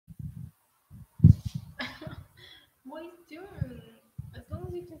What he's doing, as long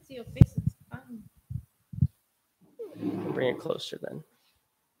as you can see your face, it's fine. Bring it closer then.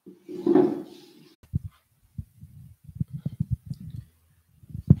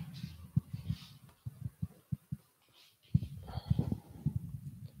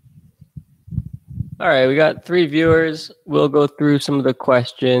 All right, we got 3 viewers. We'll go through some of the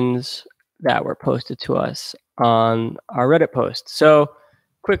questions that were posted to us on our Reddit post. So,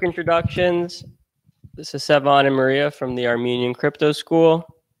 quick introductions. This is Sevan and Maria from the Armenian Crypto School.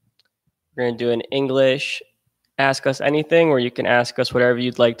 We're going to do an English Ask Us Anything, where you can ask us whatever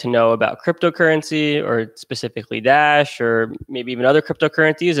you'd like to know about cryptocurrency, or specifically Dash, or maybe even other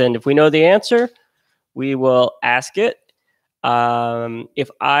cryptocurrencies. And if we know the answer, we will ask it. If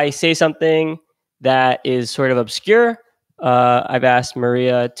I say something that is sort of obscure, I've asked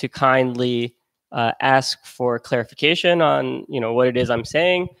Maria to kindly ask for clarification on, what it is I'm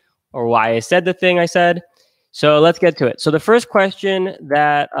saying or why I said the thing I said. So let's get to it. So the first question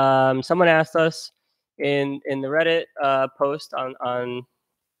that someone asked us in the Reddit post on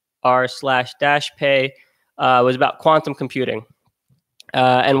r/dashpay was about quantum computing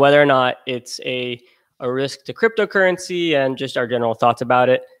and whether or not it's a risk to cryptocurrency and just our general thoughts about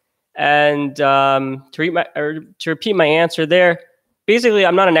it. And to repeat my answer there, basically,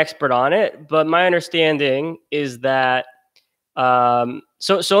 I'm not an expert on it, but my understanding is that,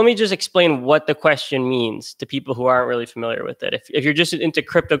 so let me just explain what the question means to people who aren't really familiar with it. If you're just into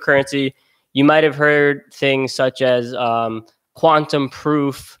cryptocurrency, you might have heard things such as quantum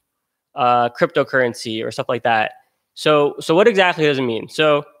proof cryptocurrency or stuff like that. So what exactly does it mean?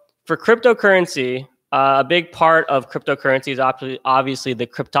 So for cryptocurrency, a big part of cryptocurrency is obviously the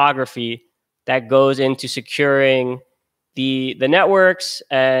cryptography that goes into securing the networks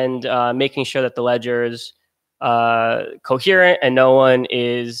and making sure that the ledger is coherent and no one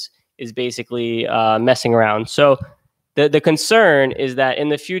is basically messing around. So the concern is that in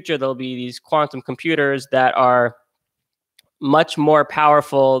the future there'll be these quantum computers that are much more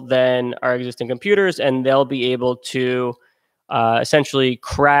powerful than our existing computers, and they'll be able to essentially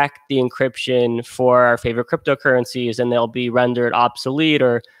crack the encryption for our favorite cryptocurrencies, and they'll be rendered obsolete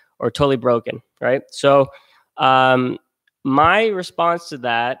or totally broken, right? So my response to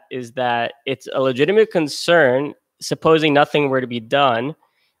that is that it's a legitimate concern, supposing nothing were to be done.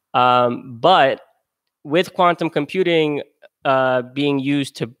 But with quantum computing being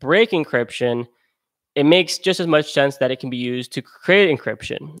used to break encryption, it makes just as much sense that it can be used to create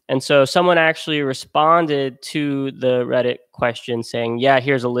encryption. And so someone actually responded to the Reddit question saying, yeah,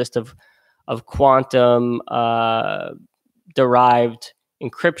 here's a list of quantum derived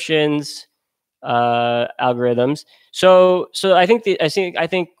encryptions algorithms. So I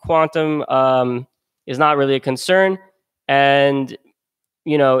think quantum is not really a concern, and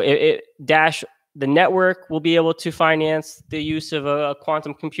Dash, the network, will be able to finance the use of a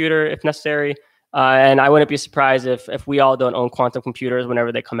quantum computer if necessary. And I wouldn't be surprised if we all don't own quantum computers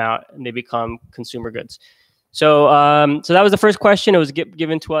whenever they come out and they become consumer goods. So so that was the first question. It was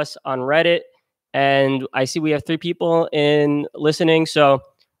given to us on Reddit, and I see we have 3 people in listening. So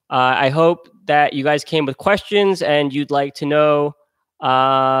I hope that you guys came with questions and you'd like to know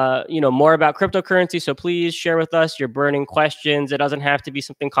more about cryptocurrency. So please share with us your burning questions. It doesn't have to be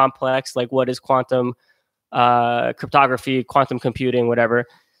something complex like what is quantum cryptography, quantum computing, whatever.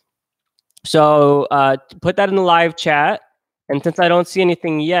 So put that in the live chat. And since I don't see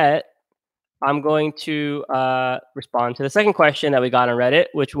anything yet, I'm going to respond to the second question that we got on Reddit,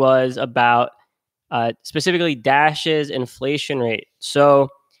 which was about specifically Dash's inflation rate. So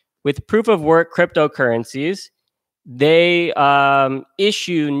with proof of work cryptocurrencies, they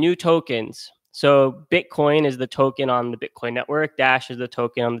issue new tokens. So Bitcoin is the token on the Bitcoin network. Dash is the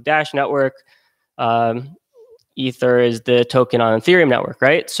token on the Dash network. Ether is the token on Ethereum network,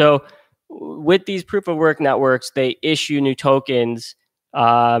 right? So with these proof of work networks, they issue new tokens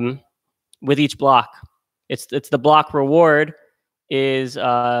with each block. It's the block reward is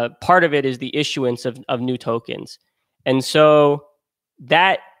part of it is the issuance of new tokens. And so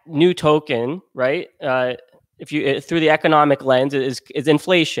that new token, right? If you through the economic lens, is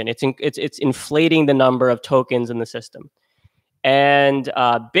inflation. It's inflating the number of tokens in the system. And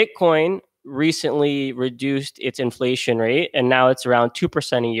Bitcoin recently reduced its inflation rate, and now it's around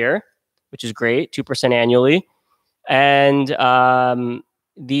 2% a year, which is great, 2% annually. And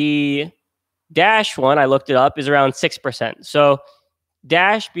the Dash one, I looked it up, is around 6%. So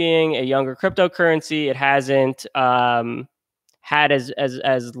Dash, being a younger cryptocurrency, it hasn't had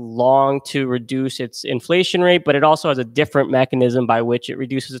as long to reduce its inflation rate, but it also has a different mechanism by which it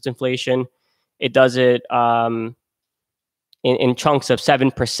reduces its inflation. It does it in chunks of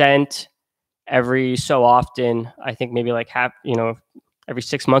 7%, every so often. I think maybe like every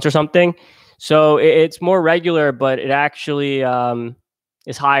 6 months or something. So it's more regular, but it actually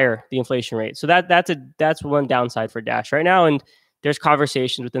is higher, the inflation rate. So that's one downside for Dash right now. And there's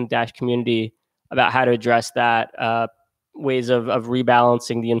conversations within the Dash community about how to address that, ways of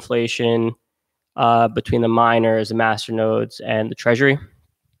rebalancing the inflation between the miners, the master nodes, and the treasury.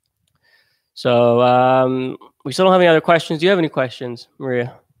 So we still don't have any other questions. Do you have any questions,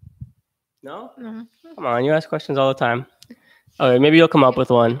 Maria? No? No. Come on, you ask questions all the time. Okay, maybe you'll come up with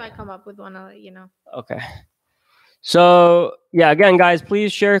one. If I come up with one, I'll let you know. Okay. So yeah, again, guys,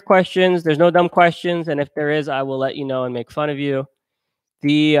 please share questions. There's no dumb questions, and if there is, I will let you know and make fun of you.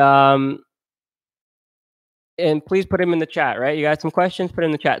 And please put them in the chat. Right? You got some questions? Put it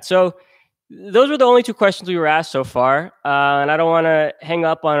in the chat. So those were the only 2 questions we were asked so far, and I don't want to hang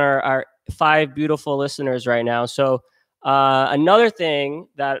up on our 5 beautiful listeners right now. So another thing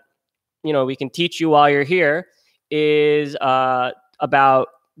that we can teach you while you're here is about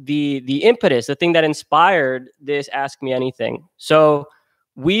the impetus, the thing that inspired this Ask Me Anything. So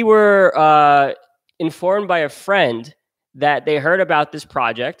we were informed by a friend that they heard about this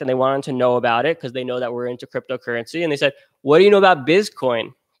project and they wanted to know about it because they know that we're into cryptocurrency. And they said, what do you know about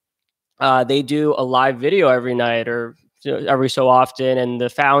BizCoin? They do a live video every night or every so often, and the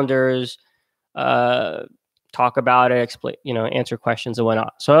founders talk about it, explain, answer questions and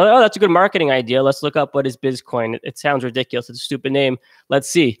whatnot. So, that's a good marketing idea. Let's look up what is BizCoin. It sounds ridiculous. It's a stupid name. Let's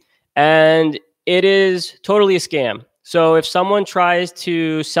see. And it is totally a scam. So if someone tries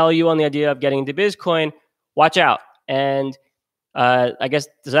to sell you on the idea of getting into BizCoin, watch out. And I guess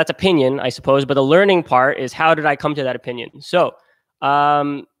that's opinion, I suppose. But the learning part is, how did I come to that opinion? So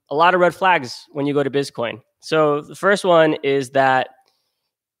a lot of red flags when you go to BizCoin. So the first one is that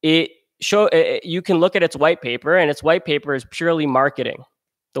you can look at its white paper, and its white paper is purely marketing.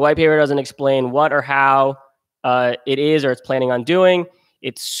 The white paper doesn't explain what or how it is or it's planning on doing.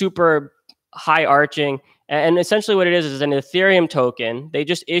 It's super high arching. And essentially what it is an Ethereum token. They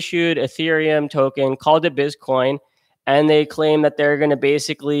just issued Ethereum token, called it BizCoin, and they claim that they're going to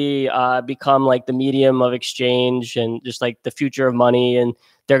basically become like the medium of exchange and just like the future of money. And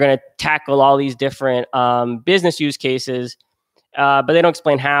they're going to tackle all these different business use cases, but they don't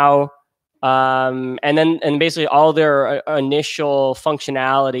explain how. And basically all their initial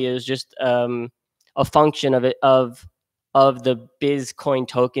functionality is just a function of the BizCoin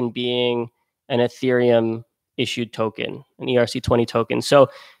token being an Ethereum issued token, an ERC20 token. So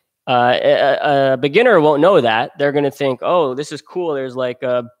a beginner won't know that. They're going to think, oh, this is cool. There's like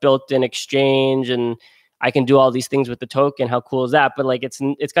a built-in exchange and I can do all these things with the token. How cool is that? But like it's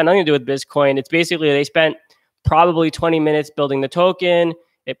got nothing to do with BizCoin. It's basically they spent probably 20 minutes building the token.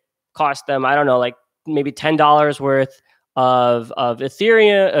 It cost them, I don't know, like maybe $10 worth of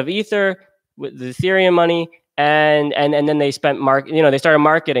Ethereum, of Ether with the Ethereum money. And then they spent they started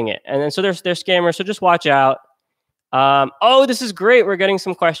marketing it. And then so they're scammers. So just watch out. Oh, this is great. We're getting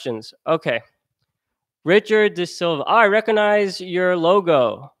some questions. Okay. Richard De Silva. Oh, I recognize your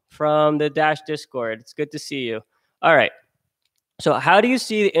logo from the Dash Discord. It's good to see you. All right. So how do you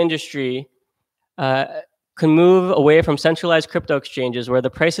see the industry can move away from centralized crypto exchanges where the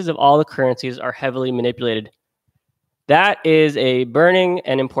prices of all the currencies are heavily manipulated? That is a burning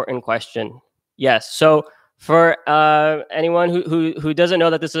and important question. Yes. So for anyone who doesn't know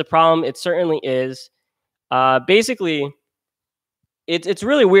that this is a problem, it certainly is. Basically, it's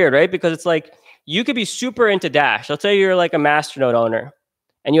really weird, right? Because it's like you could be super into Dash. Let's say you're like a masternode owner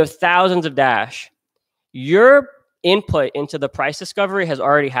and you have thousands of Dash. Your input into the price discovery has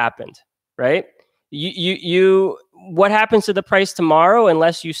already happened, right? You what happens to the price tomorrow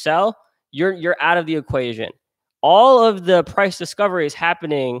unless you sell? You're out of the equation. All of the price discovery is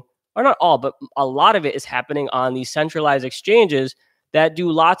happening, or not all, but a lot of it is happening on these centralized exchanges that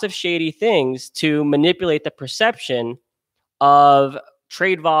do lots of shady things to manipulate the perception of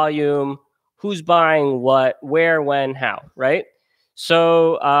trade volume, who's buying what, where, when, how, right?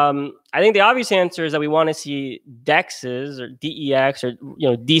 So I think the obvious answer is that we want to see DEXs or DEX or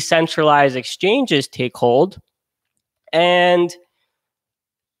decentralized exchanges take hold. And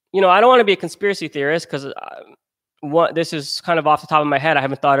I don't want to be a conspiracy theorist because this is kind of off the top of my head. I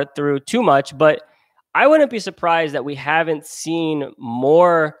haven't thought it through too much, but I wouldn't be surprised that we haven't seen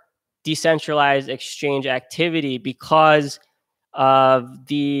more decentralized exchange activity because of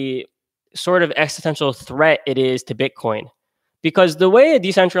the sort of existential threat it is to Bitcoin. Because the way a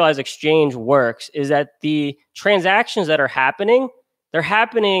decentralized exchange works is that the transactions that are happening, they're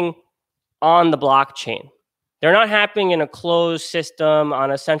happening on the blockchain. They're not happening in a closed system on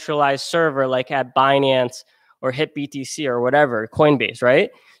a centralized server like at Binance or HitBTC or whatever, Coinbase,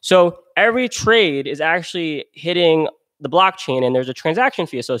 right? So every trade is actually hitting the blockchain, and there's a transaction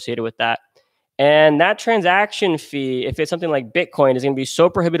fee associated with that. And that transaction fee, if it's something like Bitcoin, is going to be so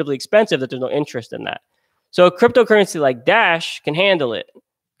prohibitively expensive that there's no interest in that. So a cryptocurrency like Dash can handle it.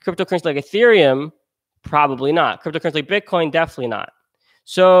 Cryptocurrency like Ethereum, probably not. Cryptocurrency like Bitcoin, definitely not.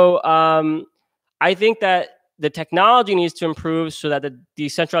 So I think that the technology needs to improve so that the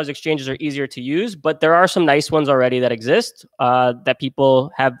decentralized exchanges are easier to use. But there are some nice ones already that exist that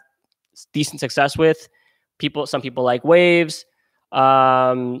people have decent success with. Some people like Waves.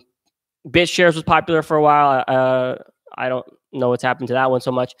 BitShares was popular for a while. I don't know what's happened to that one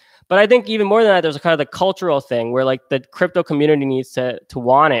so much. But I think even more than that, there's a kind of the cultural thing where like the crypto community needs to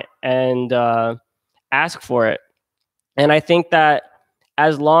want it and ask for it. And I think that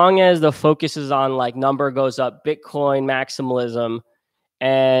as long as the focus is on like number goes up, Bitcoin maximalism,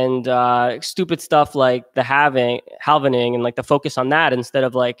 and stupid stuff like the halvening and like the focus on that instead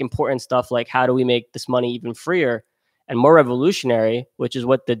of like important stuff like how do we make this money even freer and more revolutionary, which is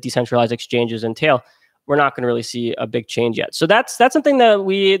what the decentralized exchanges entail, we're not going to really see a big change yet. So that's something that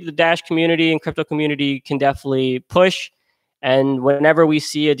we, the Dash community and crypto community, can definitely push. And whenever we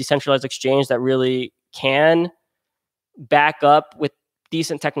see a decentralized exchange that really can back up with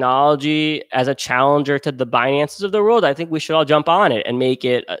decent technology as a challenger to the Binances of the world, I think we should all jump on it and make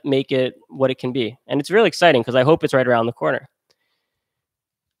it what it can be. And it's really exciting because I hope it's right around the corner.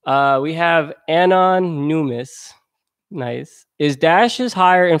 We have Anon Numis. Nice. Is Dash's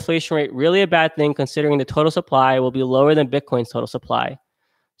higher inflation rate really a bad thing considering the total supply will be lower than Bitcoin's total supply?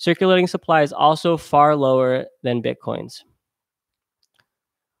 Circulating supply is also far lower than Bitcoin's.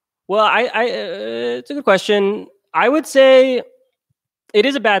 Well, it's a good question. I would say it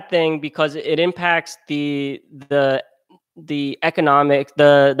is a bad thing because it impacts the economic,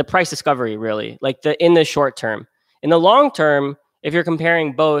 the price discovery, really, like in the short term. In the long term, if you're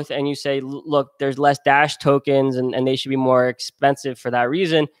comparing both and you say, look, there's less Dash tokens and they should be more expensive for that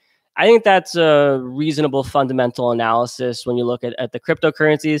reason, I think that's a reasonable fundamental analysis when you look at the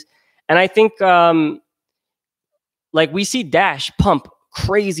cryptocurrencies. And I think like we see Dash pump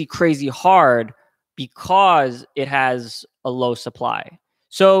crazy hard because it has a low supply.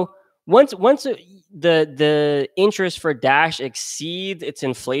 So once the interest for Dash exceeds its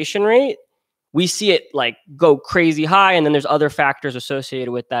inflation rate, we see it like go crazy high, and then there's other factors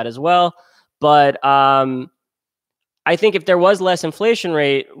associated with that as well. But I think if there was less inflation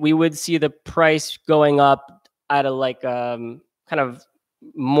rate, we would see the price going up at a like kind of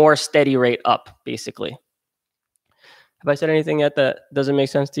more steady rate up, basically. Have I said anything yet that doesn't make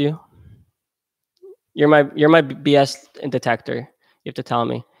sense to you? You're my BS detector. You have to tell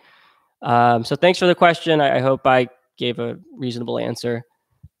me. So thanks for the question. I hope I gave a reasonable answer.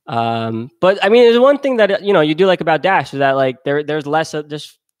 But I mean, there's one thing that you do like about Dash is that like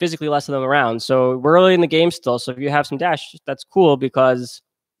there's physically less of them around. So we're early in the game still. So if you have some Dash, that's cool because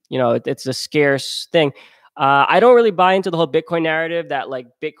it's a scarce thing. I don't really buy into the whole Bitcoin narrative that like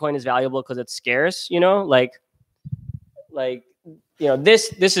Bitcoin is valuable because it's scarce.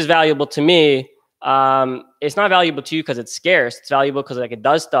 This is valuable to me. It's not valuable to you because it's scarce. It's valuable because like it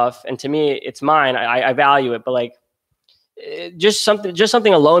does stuff, and to me, it's mine. I value it, but like just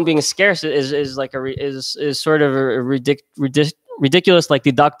something alone being scarce is like is sort of a ridiculous like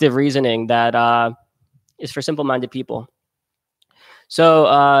deductive reasoning that is for simple-minded people. So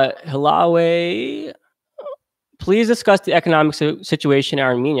Hilawe, please discuss the economic situation in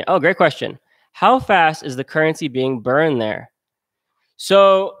Armenia. Oh, great question. How fast is the currency being burned there?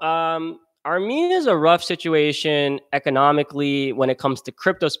 So Armenia is a rough situation economically when it comes to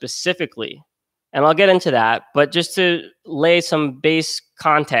crypto specifically. And I'll get into that. But just to lay some base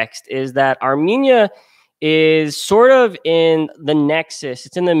context is that Armenia is sort of in the nexus.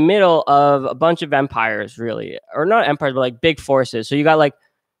 It's in the middle of a bunch of empires, really. Or not empires, but like big forces. So you got like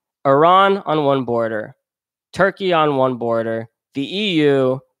Iran on one border, Turkey on one border, the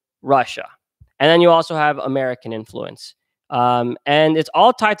EU, Russia. And then you also have American influence. And it's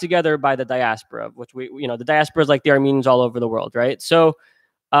all tied together by the diaspora, which the diaspora is like the Armenians all over the world, right? So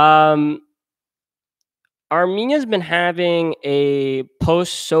Armenia's been having a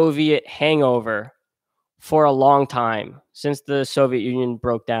post-Soviet hangover for a long time, since the Soviet Union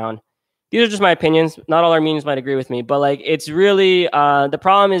broke down. These are just my opinions. Not all Armenians might agree with me, but like it's really, the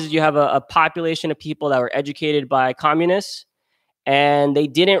problem is you have a population of people that were educated by communists and they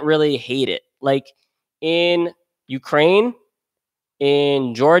didn't really hate it. Like in Ukraine,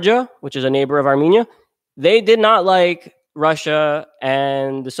 in Georgia, which is a neighbor of Armenia, they did not like Russia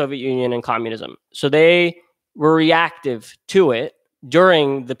and the Soviet Union and communism. So they were reactive to it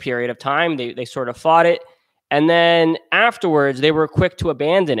during the period of time. They sort of fought it. And then afterwards, they were quick to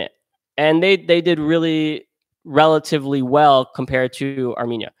abandon it. And they did really relatively well compared to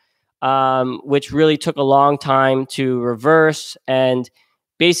Armenia, which really took a long time to reverse. And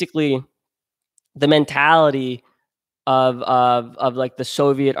basically, the mentality of like the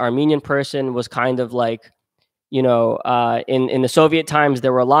Soviet Armenian person was kind of like, in the Soviet times,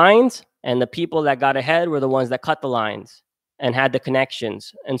 there were lines, and the people that got ahead were the ones that cut the lines and had the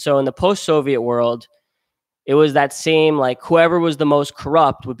connections. And so in the post-Soviet world, it was that same, like, whoever was the most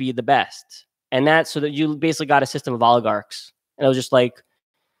corrupt would be the best. And that's so that you basically got a system of oligarchs. And it was just like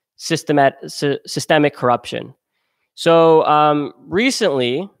systemic corruption. So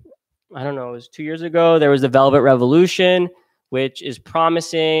recently, I don't know, it was 2 years ago, there was the Velvet Revolution, which is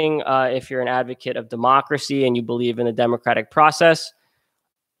promising if you're an advocate of democracy and you believe in the democratic process.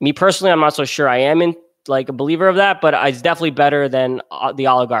 Me personally, I'm not so sure I am in like a believer of that, but it's definitely better than the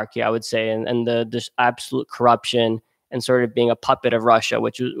oligarchy, I would say, and the just absolute corruption and sort of being a puppet of Russia,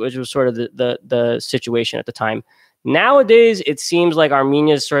 which was sort of the situation at the time. Nowadays, it seems like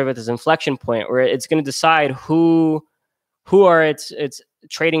Armenia is sort of at this inflection point where it's going to decide who are its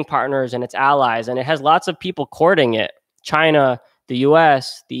trading partners and its allies, and it has lots of people courting it: China, the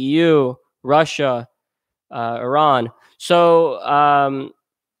U.S., the EU, Russia, Iran. So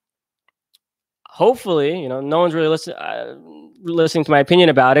hopefully, no one's really listening to my opinion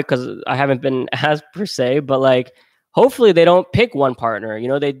about it because I haven't been asked per se, but like, hopefully they don't pick one partner.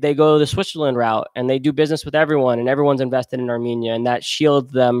 They go the Switzerland route and they do business with everyone, and everyone's invested in Armenia, and that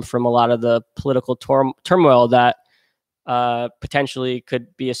shields them from a lot of the political turmoil that potentially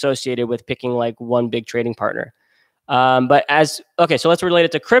could be associated with picking like one big trading partner. So let's relate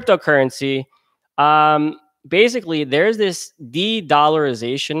it to cryptocurrency. Basically, there's this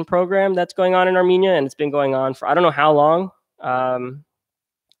de-dollarization program that's going on in Armenia, and it's been going on for I don't know how long.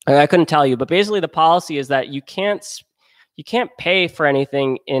 I couldn't tell you, but basically the policy is that you can't pay for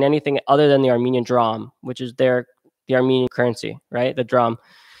anything in anything other than the Armenian dram, which is the Armenian currency, right? The dram.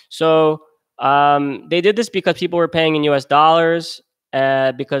 So they did this because people were paying in US dollars,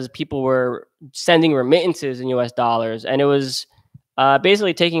 because people were sending remittances in US dollars, and it was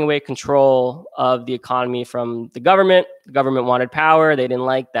basically taking away control of the economy from the government. The government wanted power. They didn't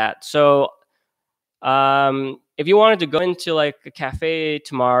like that. So if you wanted to go into like a cafe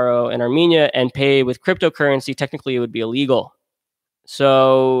tomorrow in Armenia and pay with cryptocurrency, technically it would be illegal.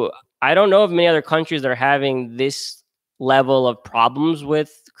 So I don't know of many other countries that are having this level of problems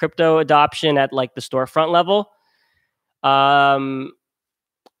with crypto adoption at like the storefront level.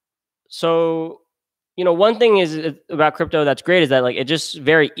 So one thing is about crypto that's great is that like it just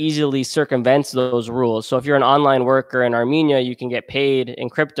very easily circumvents those rules. So if you're an online worker in Armenia, you can get paid in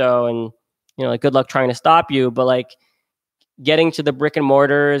crypto, and like good luck trying to stop you. But like getting to the brick and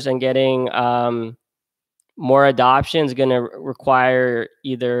mortars and getting more adoption is going to require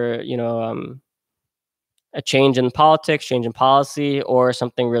either a change in politics, change in policy, or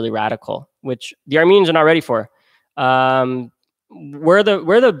something really radical, which the Armenians are not ready for. We're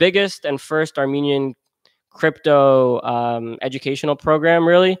the biggest and first Armenian crypto educational program,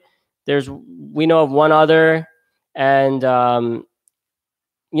 really. We know of one other, and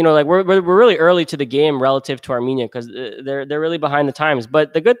like we're really early to the game relative to Armenia because they're really behind the times.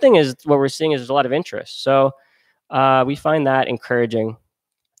 But the good thing is what we're seeing is there's a lot of interest, so we find that encouraging,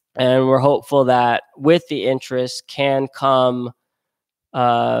 and we're hopeful that with the interest can come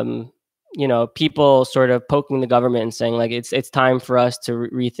people sort of poking the government and saying like it's time for us to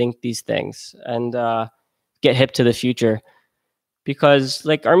rethink these things and get hip to the future, because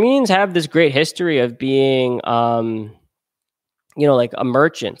like Armenians have this great history of being like a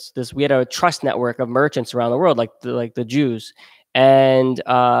merchants. We had a trust network of merchants around the world, like the Jews, and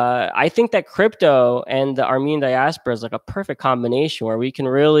I think that crypto and the Armenian diaspora is like a perfect combination where we can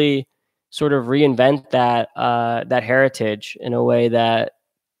really sort of reinvent that heritage in a way that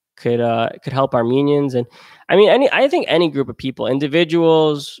could help Armenians. And I think any group of people,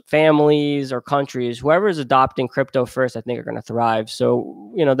 individuals, families, or countries, whoever is adopting crypto first, I think are going to thrive.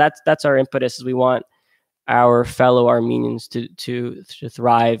 So that's our impetus. Is we want our fellow Armenians to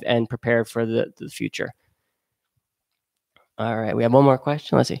thrive and prepare for the future. All right, we have one more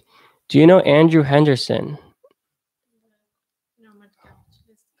question. Let's see. Do you know Andrew Henderson? No, my God,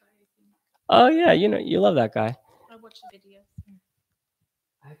 this guy. Oh yeah, you love that guy. I watched the video.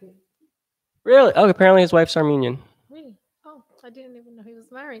 Really? Oh, apparently his wife's Armenian. Really? Oh, I didn't even know he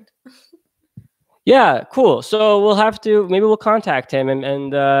was married. Yeah, cool. So maybe we'll contact him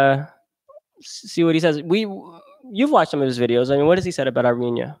and see what he says. You've watched some of his videos. What has he said about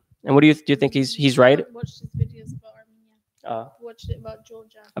Armenia? And what do you think he's right? I watched his videos about Armenia. watched it about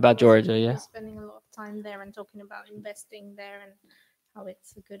Georgia. About Georgia, He yeah. was spending a lot of time there and talking about investing there and how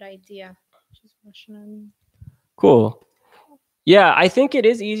it's a good idea. She's Russian. And Cool. Yeah, I think it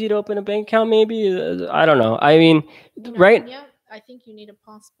is easy to open a bank account. Maybe I don't know. I mean, in right? Armenia, I think you need a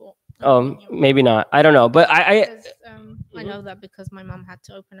passport. in Oh, Armenia. maybe not. I don't know. But Because, I Mhm. know that because my mom had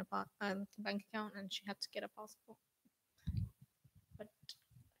to open a bank account and she had to get a passport. But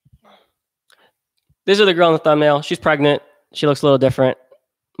this is the girl in the thumbnail. She's pregnant. She looks a little different,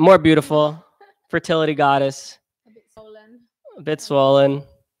 more beautiful, fertility goddess, a bit swollen, a bit swollen.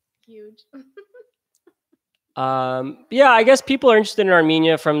 huge. Yeah, I guess people are interested in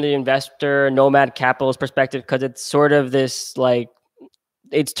Armenia from the investor nomad capitalist perspective because it's sort of this like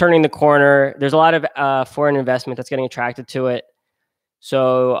it's turning the corner. There's a lot of foreign investment that's getting attracted to it.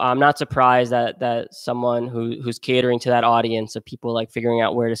 So I'm not surprised that someone who's catering to that audience of people like figuring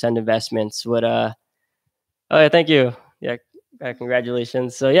out where to send investments would Oh yeah, thank you. Yeah,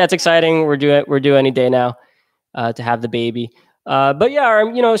 congratulations. So yeah, it's exciting. We're due any day now to have the baby. But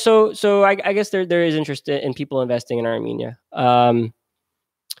yeah, so I guess there is interest in people investing in Armenia.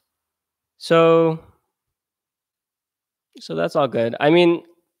 So that's all good. I mean,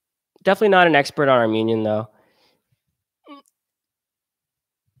 definitely not an expert on Armenian though.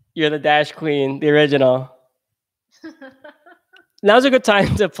 You're the Dash Queen, the original. Now's a good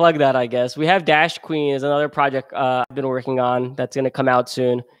time to plug that, I guess. We have Dash Queen is another project I've been working on that's going to come out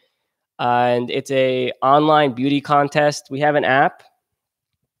soon. And it's a online beauty contest. We have an app.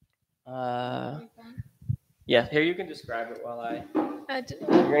 Yeah, here you can describe it while you're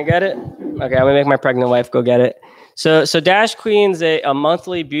gonna get it. Okay, I'm gonna make my pregnant wife go get it. So Dash Queen's a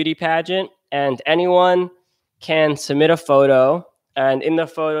monthly beauty pageant, and anyone can submit a photo. And in the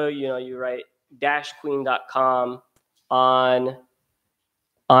photo, you write dashqueen.com on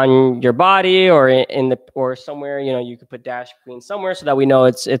your body or or somewhere. You could put Dash Queen somewhere so that we know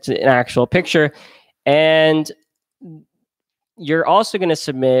it's an actual picture. And you're also going to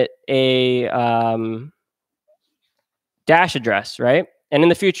submit a Dash address, right? And in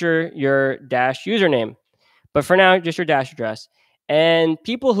the future, your Dash username. But for now, just your Dash address. And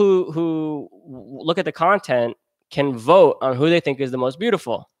people who look at the content can vote on who they think is the most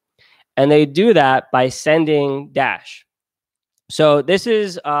beautiful. And they do that by sending Dash. So this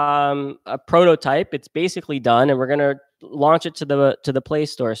is a prototype. It's basically done, and we're going to launch it to the Play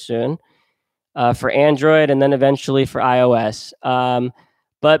Store soon for Android and then eventually for iOS.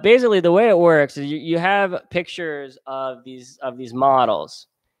 But basically, the way it works is you have pictures of these models,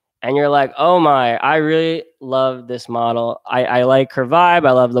 and you're like, oh my, I really love this model. I like her vibe.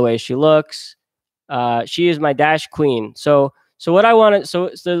 I love the way she looks. She is my Dash Queen. So what I wanted, so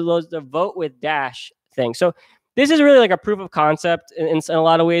the vote with Dash thing. So this is really like a proof of concept in a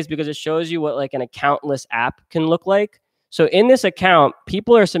lot of ways because it shows you what like an accountless app can look like. So in this account,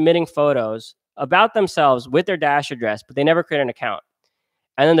 people are submitting photos about themselves with their Dash address, but they never create an account.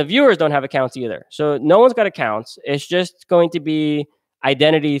 And then the viewers don't have accounts either. So no one's got accounts. It's just going to be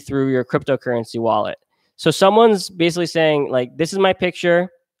identity through your cryptocurrency wallet. So someone's basically saying like, this is my picture.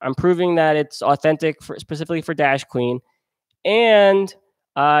 I'm proving that it's authentic specifically for Dash Queen. And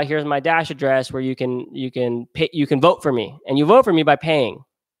here's my Dash address where you can vote for me, and you vote for me by paying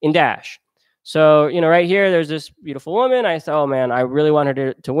in Dash. So right here, there's this beautiful woman. I said, oh man, I really want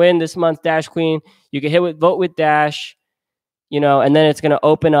her to win this month, Dash Queen. You can vote with Dash, and then it's going to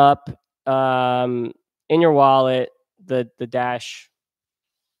open up in your wallet the Dash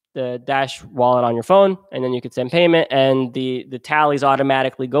wallet on your phone, and then you could send payment, and the tallies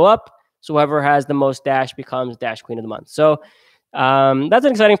automatically go up. So whoever has the most Dash becomes Dash Queen of the month. So that's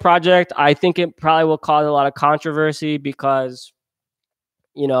an exciting project. I think it probably will cause a lot of controversy because,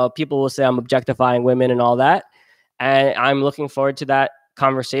 people will say I'm objectifying women and all that. And I'm looking forward to that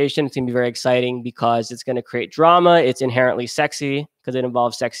conversation. It's going to be very exciting because it's going to create drama. It's inherently sexy because it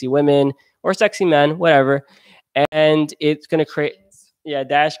involves sexy women or sexy men, whatever. And it's going to create... Yeah,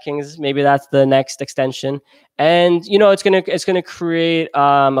 Dash Kings. Maybe that's the next extension, and it's gonna create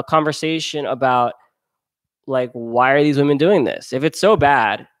a conversation about like, why are these women doing this? If it's so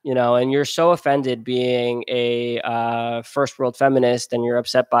bad, and you're so offended being a first world feminist, and you're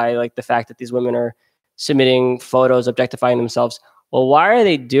upset by like the fact that these women are submitting photos objectifying themselves. Well, why are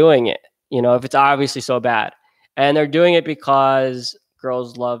they doing it? If it's obviously so bad, and they're doing it because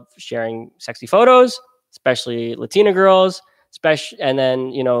girls love sharing sexy photos, especially Latina girls. And then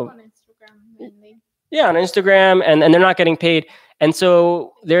on Instagram mainly. Yeah, on Instagram, and they're not getting paid, and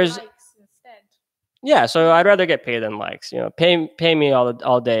so there's likes instead. Yeah, so I'd rather get paid than likes. Pay me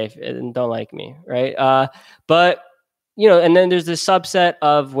all day and don't like me, right? But and then there's this subset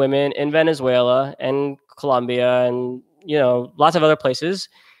of women in Venezuela and Colombia and lots of other places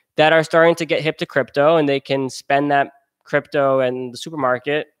that are starting to get hip to crypto, and they can spend that crypto in the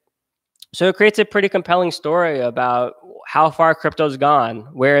supermarket. So it creates a pretty compelling story about how far crypto's gone,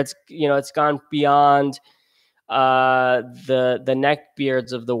 where it's gone beyond the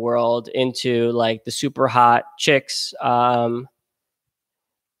neckbeards of the world into like the super hot chicks, like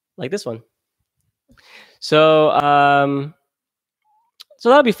this one. So so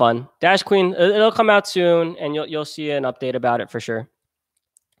that'll be fun. Dash Queen, it'll come out soon, and you'll see an update about it for sure.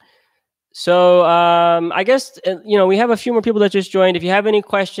 So I guess we have a few more people that just joined. If you have any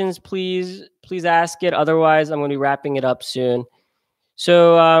questions, please ask it. Otherwise, I'm going to be wrapping it up soon.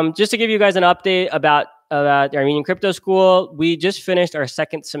 So just to give you guys an update about the Armenian Crypto School, we just finished our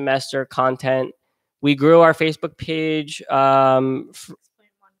second semester content. We grew our Facebook page.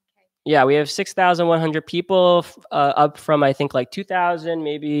 Yeah, we have 6,100 people, up from I think like 2,000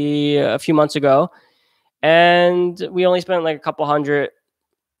 maybe a few months ago, and we only spent like a couple $100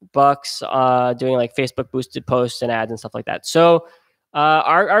 doing like Facebook boosted posts and ads and stuff like that. So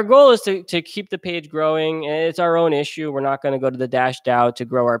our goal is to keep the page growing. It's our own issue. We're not going to go to the Dash DAO to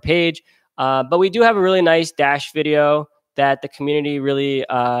grow our page, but we do have a really nice Dash video that the community really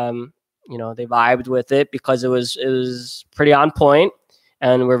they vibed with it because it was pretty on point.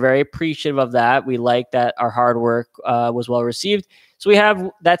 And we're very appreciative of that. We like that our hard work was well received. So we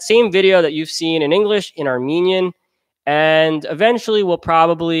have that same video that you've seen in English, in Armenian, and eventually we'll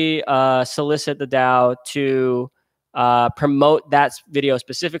probably solicit the DAO to promote that video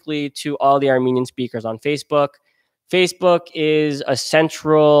specifically to all the Armenian speakers on Facebook. Facebook is a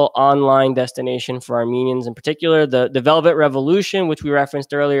central online destination for Armenians in particular. The Velvet Revolution, which we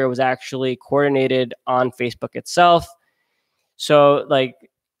referenced earlier, was actually coordinated on Facebook itself. So like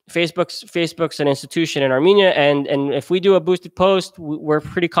Facebook's an institution in Armenia, and if we do a boosted post, we're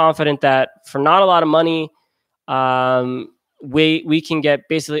pretty confident that for not a lot of money, we can get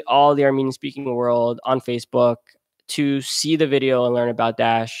basically all the Armenian speaking world on Facebook to see the video and learn about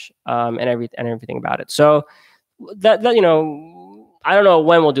Dash and everything about it. So that I don't know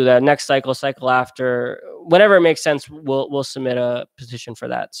when we'll do that. Next cycle after, whenever it makes sense, we'll submit a petition for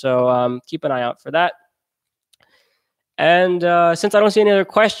that. So keep an eye out for that. And since I don't see any other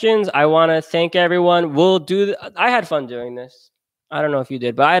questions, I want to thank everyone. I had fun doing this. I don't know if you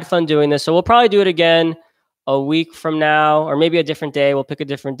did, but I had fun doing this. So we'll probably do it again a week from now, or maybe a different day. We'll pick a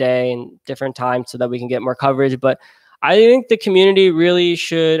different day and different time so that we can get more coverage. But I think the community really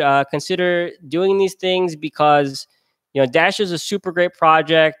should consider doing these things because, Dash is a super great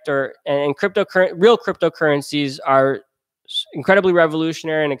project, and real cryptocurrencies are incredibly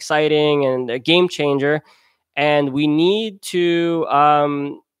revolutionary and exciting and a game changer. And we need to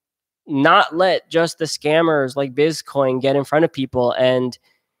not let just the scammers like Bizcoin get in front of people and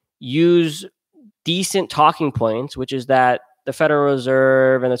use decent talking points, which is that the Federal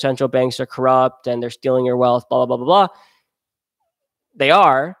Reserve and the central banks are corrupt and they're stealing your wealth, blah, blah, blah, blah, blah. They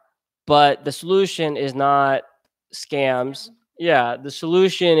are, but the solution is not scams. Yeah, the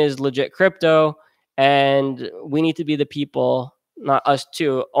solution is legit crypto, and we need to be the people, not us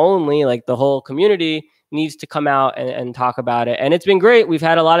two only, like the whole community needs to come out and talk about it. And it's been great. We've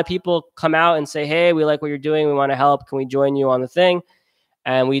had a lot of people come out and say, hey, we like what you're doing. We want to help. Can we join you on the thing?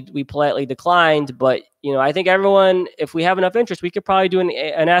 And we politely declined. But, I think everyone, if we have enough interest, we could probably do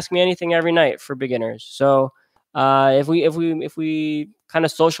an Ask Me Anything every night for beginners. So if we kind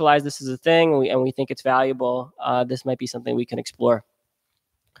of socialize this as a thing and we think it's valuable, this might be something we can explore.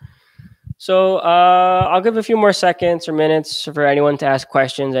 So I'll give a few more seconds or minutes for anyone to ask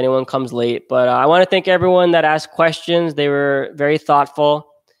questions. Anyone comes late, but I want to thank everyone that asked questions. They were very thoughtful,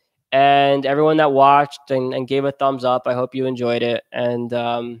 and everyone that watched and gave a thumbs up. I hope you enjoyed it. And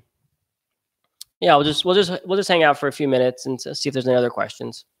yeah, we'll just hang out for a few minutes and see if there's any other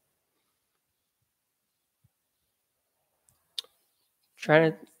questions. I'm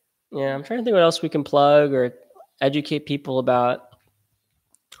trying to think what else we can plug or educate people about.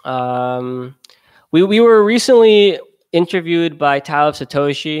 We were recently interviewed by Tal of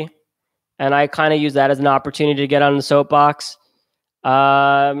Satoshi, and I kind of used that as an opportunity to get on the soapbox,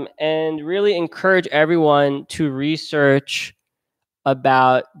 and really encourage everyone to research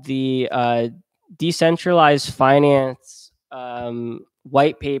about the decentralized finance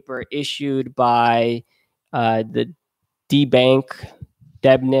white paper issued by the Debnik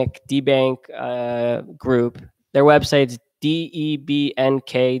group. Their website's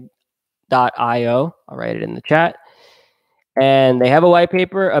debnk.io. I'll write it in the chat. And they have a white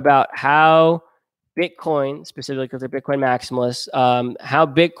paper about how Bitcoin, specifically because they're Bitcoin maximalists, how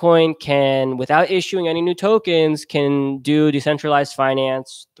Bitcoin can, without issuing any new tokens, can do decentralized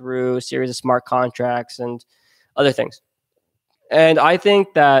finance through a series of smart contracts and other things. And I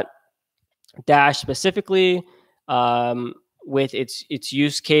think that Dash specifically, with its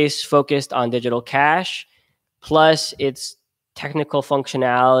use case focused on digital cash, plus its technical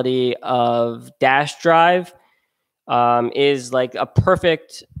functionality of Dash Drive, is like a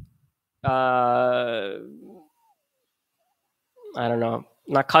perfect, I don't know,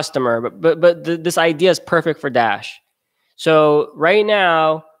 not customer, but this idea is perfect for Dash. So right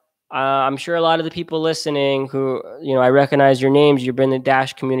now, I'm sure a lot of the people listening who, I recognize your names, you've been in the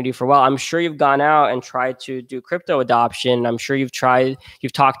Dash community for a while. I'm sure you've gone out and tried to do crypto adoption. I'm sure you've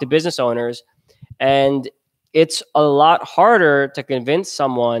talked to business owners, and it's a lot harder to convince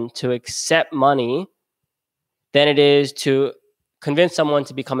someone to accept money than it is to convince someone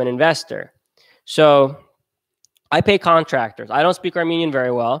to become an investor. So I pay contractors. I don't speak Armenian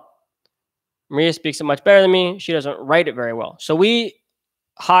very well. Maria speaks it much better than me. She doesn't write it very well. So we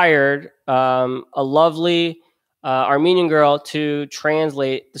hired a lovely Armenian girl to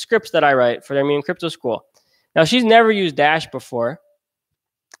translate the scripts that I write for the Armenian Crypto School. Now, she's never used Dash before.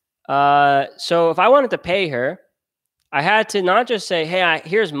 So if I wanted to pay her, I had to not just say, hey,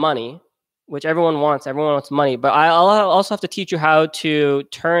 here's money, which everyone wants. Everyone wants money. But I'll also have to teach you how to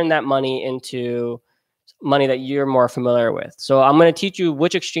turn that money into money that you're more familiar with. So I'm going to teach you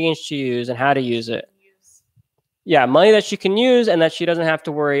which exchange to use and how to use it. Yeah, money that she can use and that she doesn't have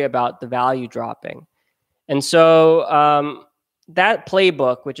to worry about the value dropping. And so that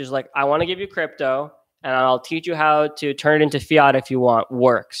playbook, which is like, I want to give you crypto and I'll teach you how to turn it into fiat if you want,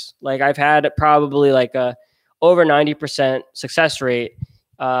 works. Like I've had probably like a over 90% success rate,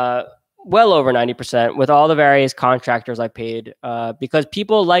 well over 90% with all the various contractors I paid, because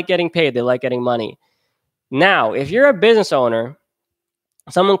people like getting paid. They like getting money. Now, if you're a business owner,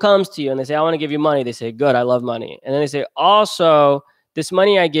 someone comes to you and they say, I want to give you money. They say, good, I love money. And then they say, also, this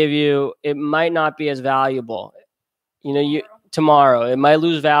money I give you, it might not be as valuable. Tomorrow, it might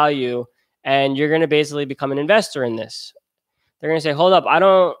lose value and you're going to basically become an investor in this. They're going to say, hold up,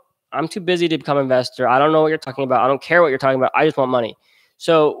 I'm too busy to become an investor. I don't know what you're talking about. I don't care what you're talking about. I just want money.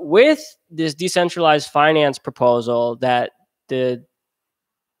 So with this decentralized finance proposal that the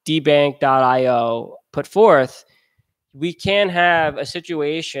dbank.io put forth, we can have a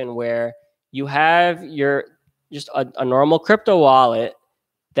situation where you have just a normal crypto wallet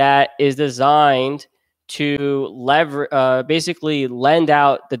that is designed to basically lend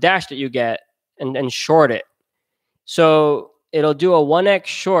out the Dash that you get and short it. So it'll do a 1x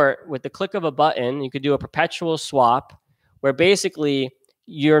short with the click of a button. You could do a perpetual swap where basically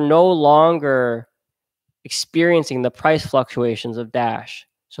you're no longer experiencing the price fluctuations of Dash.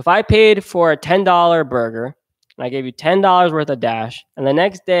 So if I paid for a $10 burger and I gave you $10 worth of Dash, and the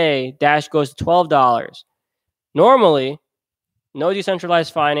next day Dash goes to $12, normally, no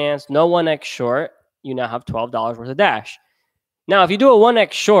decentralized finance, no 1x short, you now have $12 worth of Dash. Now, if you do a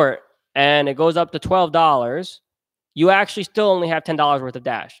 1x short and it goes up to $12, you actually still only have $10 worth of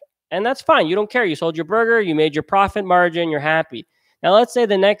Dash. And that's fine. You don't care. You sold your burger, you made your profit margin, you're happy. Now, let's say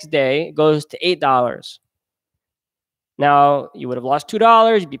the next day it goes to $8. Now, you would have lost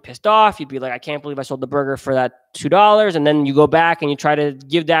 $2. You'd be pissed off. You'd be like, I can't believe I sold the burger for that $2. And then you go back and you try to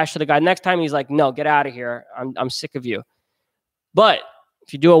give Dash to the guy next time. He's like, no, get out of here. I'm sick of you. But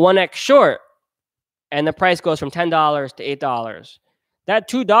if you do a 1x short and the price goes from $10 to $8, that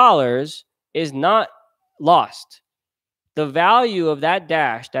 $2 is not lost. The value of that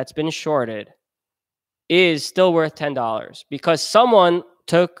Dash that's been shorted is still worth $10 because someone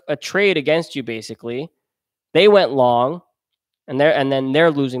took a trade against you, basically. They went long, and then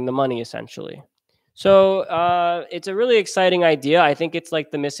they're losing the money, essentially. So it's a really exciting idea. I think it's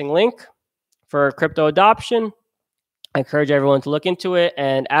like the missing link for crypto adoption. I encourage everyone to look into it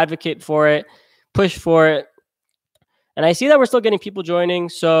and advocate for it, push for it. And I see that we're still getting people joining.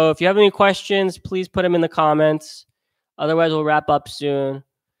 So if you have any questions, please put them in the comments. Otherwise, we'll wrap up soon.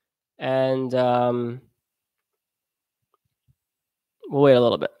 And we'll wait a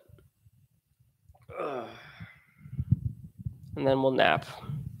little bit. And then we'll nap.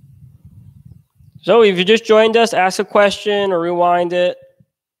 So if you just joined us, ask a question or rewind it.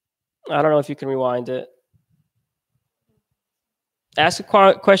 I don't know if you can rewind it. Ask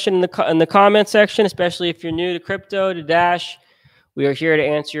a question in the comment section, especially if you're new to crypto, to Dash. We are here to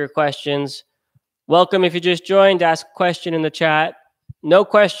answer your questions. Welcome if you just joined. Ask a question in the chat. No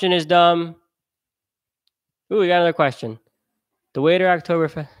question is dumb. Ooh, we got another question. The Waiter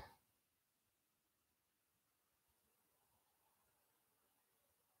Oktoberfest.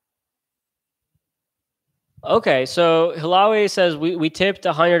 Okay, so Hilawe says we tipped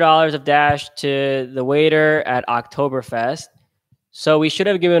 $100 of Dash to the waiter at Oktoberfest, so we should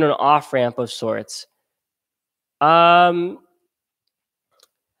have given an off-ramp of sorts.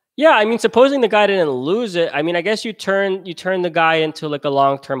 Yeah, I mean, supposing the guy didn't lose it, I mean, I guess you turn the guy into like a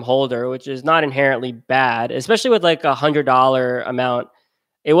long-term holder, which is not inherently bad, especially with like $100 amount.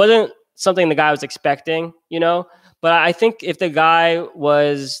 It wasn't something the guy was expecting, you know. But I think if the guy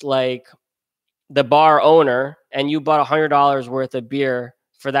was like the bar owner and you bought $100 worth of beer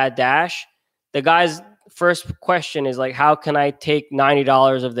for that dash, the guy's first question is like, how can I take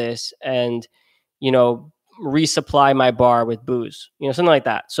 $90 of this and, you know, resupply my bar with booze, you know, something like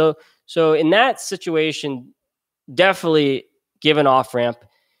that. So in that situation, definitely give an off ramp.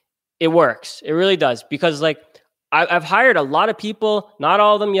 It works. It really does. Because like I've hired a lot of people, not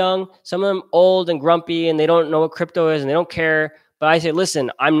all of them young, some of them old and grumpy, and they don't know what crypto is and they don't care. But I say,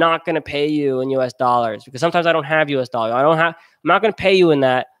 listen, I'm not going to pay you in US dollars because sometimes I don't have US dollars. I'm not going to pay you in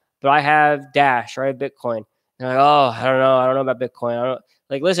that, but I have Dash or I have Bitcoin. They're like, oh, I don't know. I don't know about Bitcoin.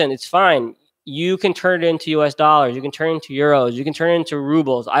 Like, listen, it's fine. You can turn it into US dollars. You can turn it into euros. You can turn it into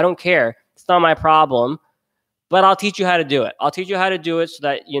rubles. I don't care. It's not my problem. But I'll teach you how to do it. I'll teach you how to do it so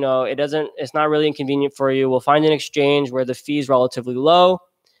that, you know, it's not really inconvenient for you. We'll find an exchange where the fee is relatively low.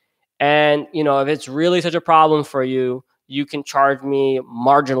 And, you know, if it's really such a problem for you, you can charge me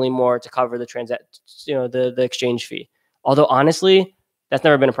marginally more to cover the the exchange fee. Although honestly, that's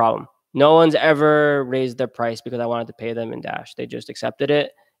never been a problem. No one's ever raised their price because I wanted to pay them in Dash. They just accepted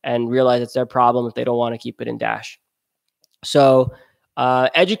it and realized it's their problem if they don't want to keep it in Dash. So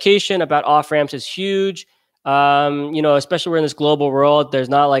education about off ramps is huge. You know, especially we're in this global world, there's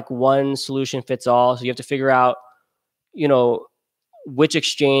not like one solution fits all. So you have to figure out, you know, which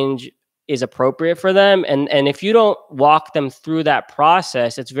exchange is appropriate for them. And if you don't walk them through that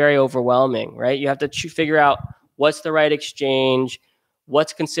process, it's very overwhelming, right? You have to figure out what's the right exchange,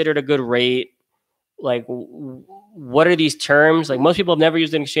 what's considered a good rate, like what are these terms? Like most people have never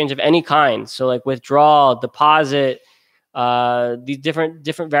used an exchange of any kind. So like withdrawal, deposit, these different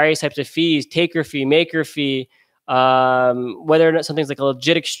various types of fees, taker fee, maker fee, whether or not something's like a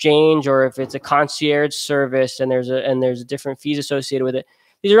legit exchange or if it's a concierge service and there's different fees associated with it.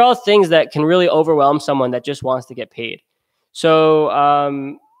 These are all things that can really overwhelm someone that just wants to get paid.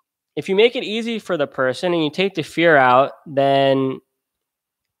 So if you make it easy for the person and you take the fear out, then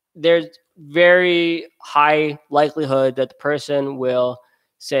there's very high likelihood that the person will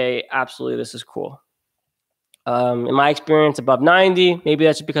say, absolutely, this is cool. In my experience, above 90, maybe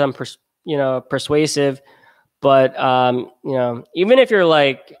that's just because I'm persuasive. But you know, even if you're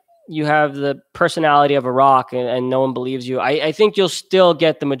like you have the personality of a rock and no one believes you, I think you'll still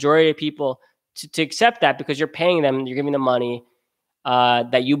get the majority of people to accept that because you're paying them, you're giving them money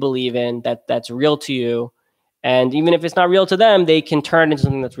that you believe in, that's real to you. And even if it's not real to them, they can turn it into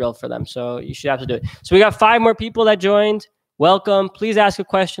something that's real for them. So you should have to do it. So we got 5 more people that joined. Welcome. Please ask a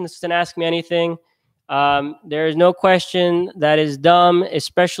question. This is an Ask Me Anything. There is no question that is dumb,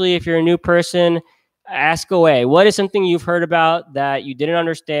 especially if you're a new person. Ask away. What is something you've heard about that you didn't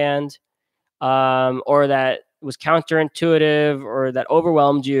understand, or that was counterintuitive or that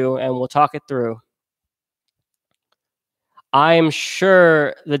overwhelmed you, and we'll talk it through. I am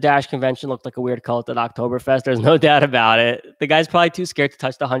sure the Dash convention looked like a weird cult at Oktoberfest. There's no doubt about it. The guy's probably too scared to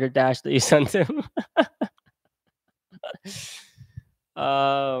touch the 100 Dash that you sent him.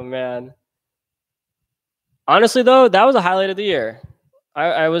 Oh, man. Honestly, though, that was a highlight of the year.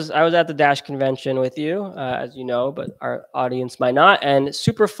 I was at the Dash convention with you, as you know, but our audience might not, and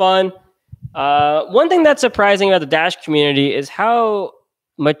super fun. One thing that's surprising about the Dash community is how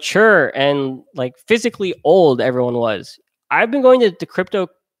mature and like physically old everyone was. I've been going to crypto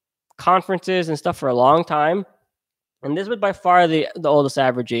conferences and stuff for a long time, and this was by far the oldest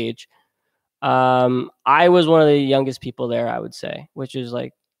average age. I was one of the youngest people there, I would say, which is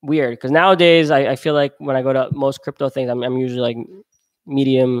like weird because nowadays I feel like when I go to most crypto things, I'm usually like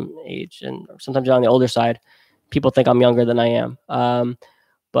medium age and sometimes on the older side. People think I'm younger than I am.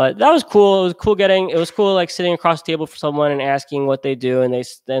 But that was cool. It was cool like sitting across the table for someone and asking what they do, and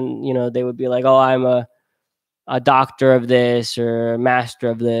they would be like, "Oh, I'm a doctor of this or a master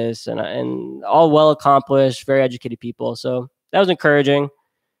of this," and all well accomplished, very educated people. So that was encouraging.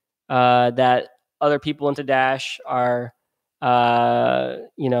 That other people into Dash are,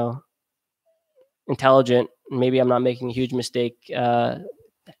 intelligent. Maybe I'm not making a huge mistake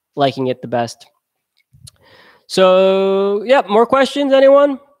liking it the best. So, yeah, more questions,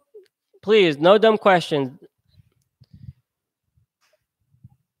 anyone? Please, no dumb questions.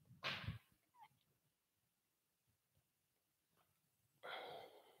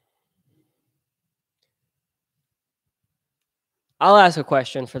 I'll ask a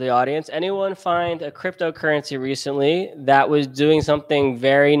question for the audience. Anyone find a cryptocurrency recently that was doing something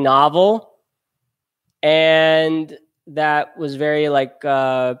very novel and that was very like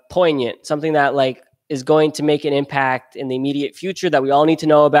poignant, something that like is going to make an impact in the immediate future that we all need to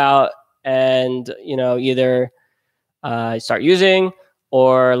know about, and either start using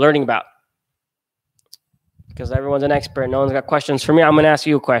or learning about. Because everyone's an expert, no one's got questions for me. I'm going to ask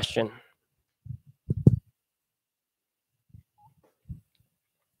you a question.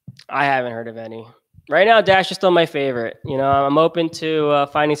 I haven't heard of any. Right now, Dash is still my favorite. I'm open to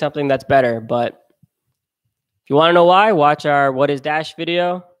finding something that's better, but if you want to know why, watch our What is Dash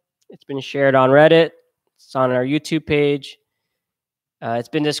video. It's been shared on Reddit. It's on our YouTube page. It's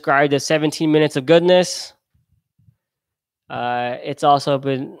been described as 17 minutes of goodness. It's also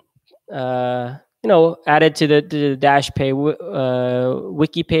been, added to the Dash Pay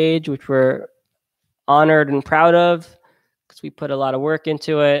wiki page, which we're honored and proud of because we put a lot of work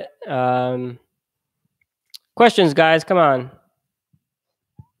into it. Questions, guys? Come on.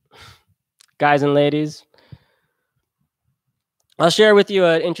 Guys and ladies. I'll share with you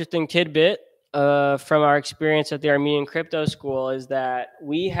an interesting tidbit from our experience at the Armenian Crypto School is that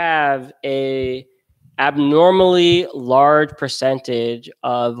we have a abnormally large percentage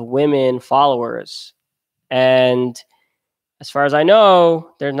of women followers. And as far as I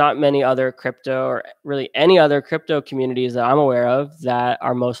know, there's not many other crypto or really any other crypto communities that I'm aware of that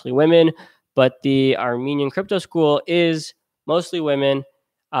are mostly women, but the Armenian Crypto School is mostly women.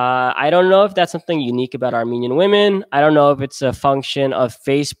 I don't know if that's something unique about Armenian women. I don't know if it's a function of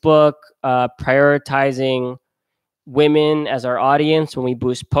Facebook prioritizing women as our audience when we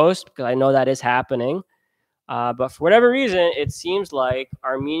boost posts, because I know that is happening. But for whatever reason, it seems like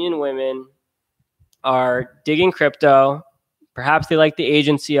Armenian women are digging crypto. Perhaps they like the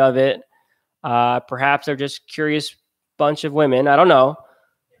agency of it. Perhaps they're just curious bunch of women. I don't know.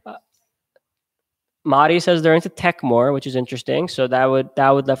 Madi says they're into tech more, which is interesting. So that would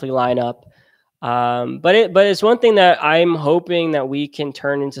definitely line up. But it's one thing that I'm hoping that we can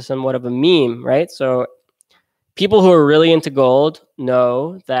turn into somewhat of a meme, right? So people who are really into gold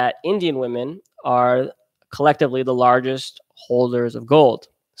know that Indian women are collectively the largest holders of gold.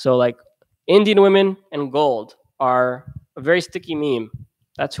 So like Indian women and gold are a very sticky meme.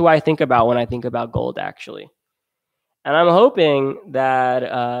 That's who I think about when I think about gold, actually. And I'm hoping that,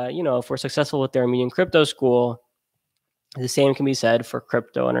 if we're successful with the Armenian Crypto School, the same can be said for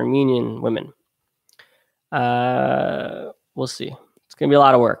crypto and Armenian women. We'll see. It's going to be a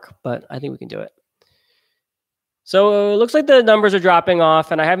lot of work, but I think we can do it. So it looks like the numbers are dropping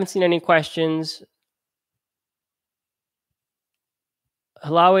off, and I haven't seen any questions.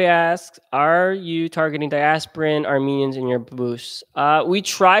 Halawi asks, are you targeting diasporan Armenians in your boosts? We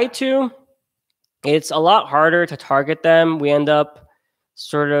try to. It's a lot harder to target them. We end up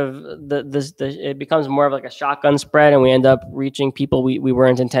sort of it becomes more of like a shotgun spread, and we end up reaching people we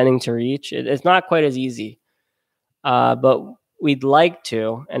weren't intending to reach. It's not quite as easy, but we'd like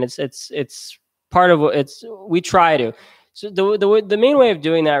to, and it's part of what we try to. So the main way of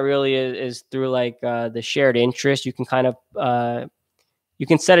doing that really is through like the shared interest. You can kind of you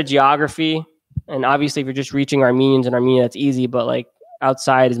can set a geography, and obviously if you're just reaching Armenians in Armenia, that's easy, but like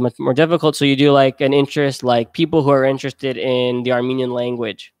outside is much more difficult. So you do like an interest, like people who are interested in the Armenian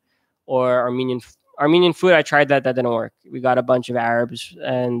language or Armenian food. I tried that didn't work. We got a bunch of Arabs,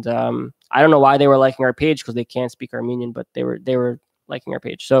 and I don't know why they were liking our page, because they can't speak Armenian, but they were liking our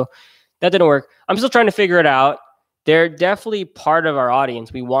page. So that didn't work. I'm still trying to figure it out. They're definitely part of our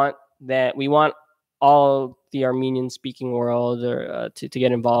audience. We want all the Armenian speaking world to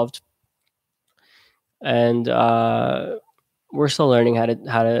get involved. And we're still learning how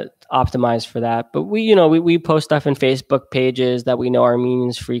to optimize for that. But we post stuff in Facebook pages that we know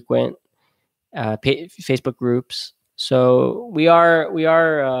Armenians frequent, Facebook groups. So we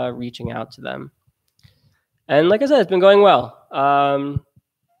are reaching out to them. And like I said, it's been going well.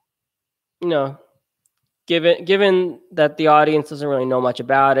 Given that the audience doesn't really know much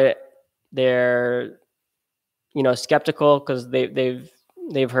about it, they're skeptical because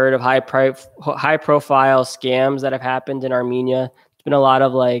they've heard of high profile scams that have happened in Armenia. It's been a lot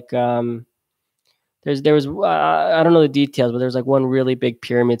of like there was I don't know the details, but there's like one really big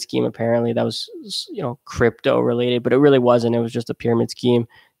pyramid scheme apparently that was crypto related, but it really wasn't. It was just a pyramid scheme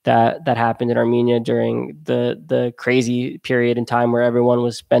that happened in Armenia during the crazy period in time where everyone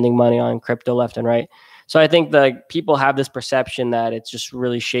was spending money on crypto left and right. So I think that people have this perception that it's just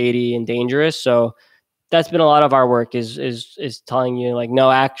really shady and dangerous. So that's been a lot of our work is telling you like, no,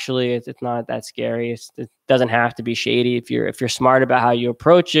 actually it's not that scary. It doesn't have to be shady. If you're smart about how you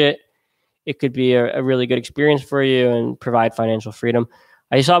approach it, it could be a really good experience for you and provide financial freedom.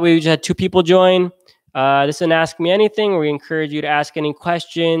 I saw we just had 2 people join. This is an Ask Me Anything. We encourage you to ask any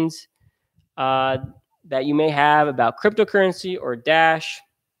questions. that you may have about cryptocurrency or Dash.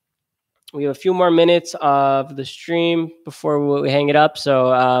 We have a few more minutes of the stream before we hang it up. So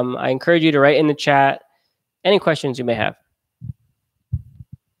I encourage you to write in the chat any questions you may have.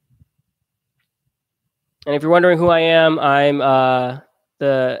 And if you're wondering who I am, I'm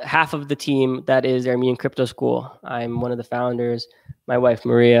the half of the team that is Armenian Crypto School. I'm one of the founders. My wife,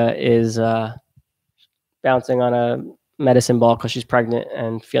 Maria, is bouncing on a medicine ball because she's pregnant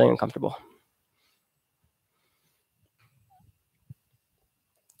and feeling uncomfortable.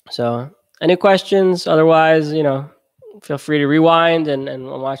 So any questions? Otherwise, feel free to rewind and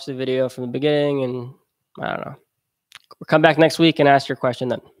watch the video from the beginning. And I don't know. We'll come back next week and ask your question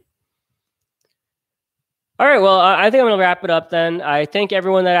then. All right, well, I think I'm going to wrap it up then. I thank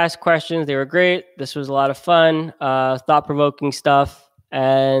everyone that asked questions. They were great. This was a lot of fun, thought-provoking stuff.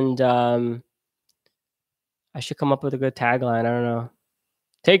 And I should come up with a good tagline. I don't know.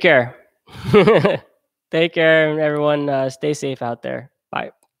 Take care. Take care, everyone. Stay safe out there.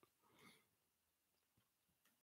 Bye.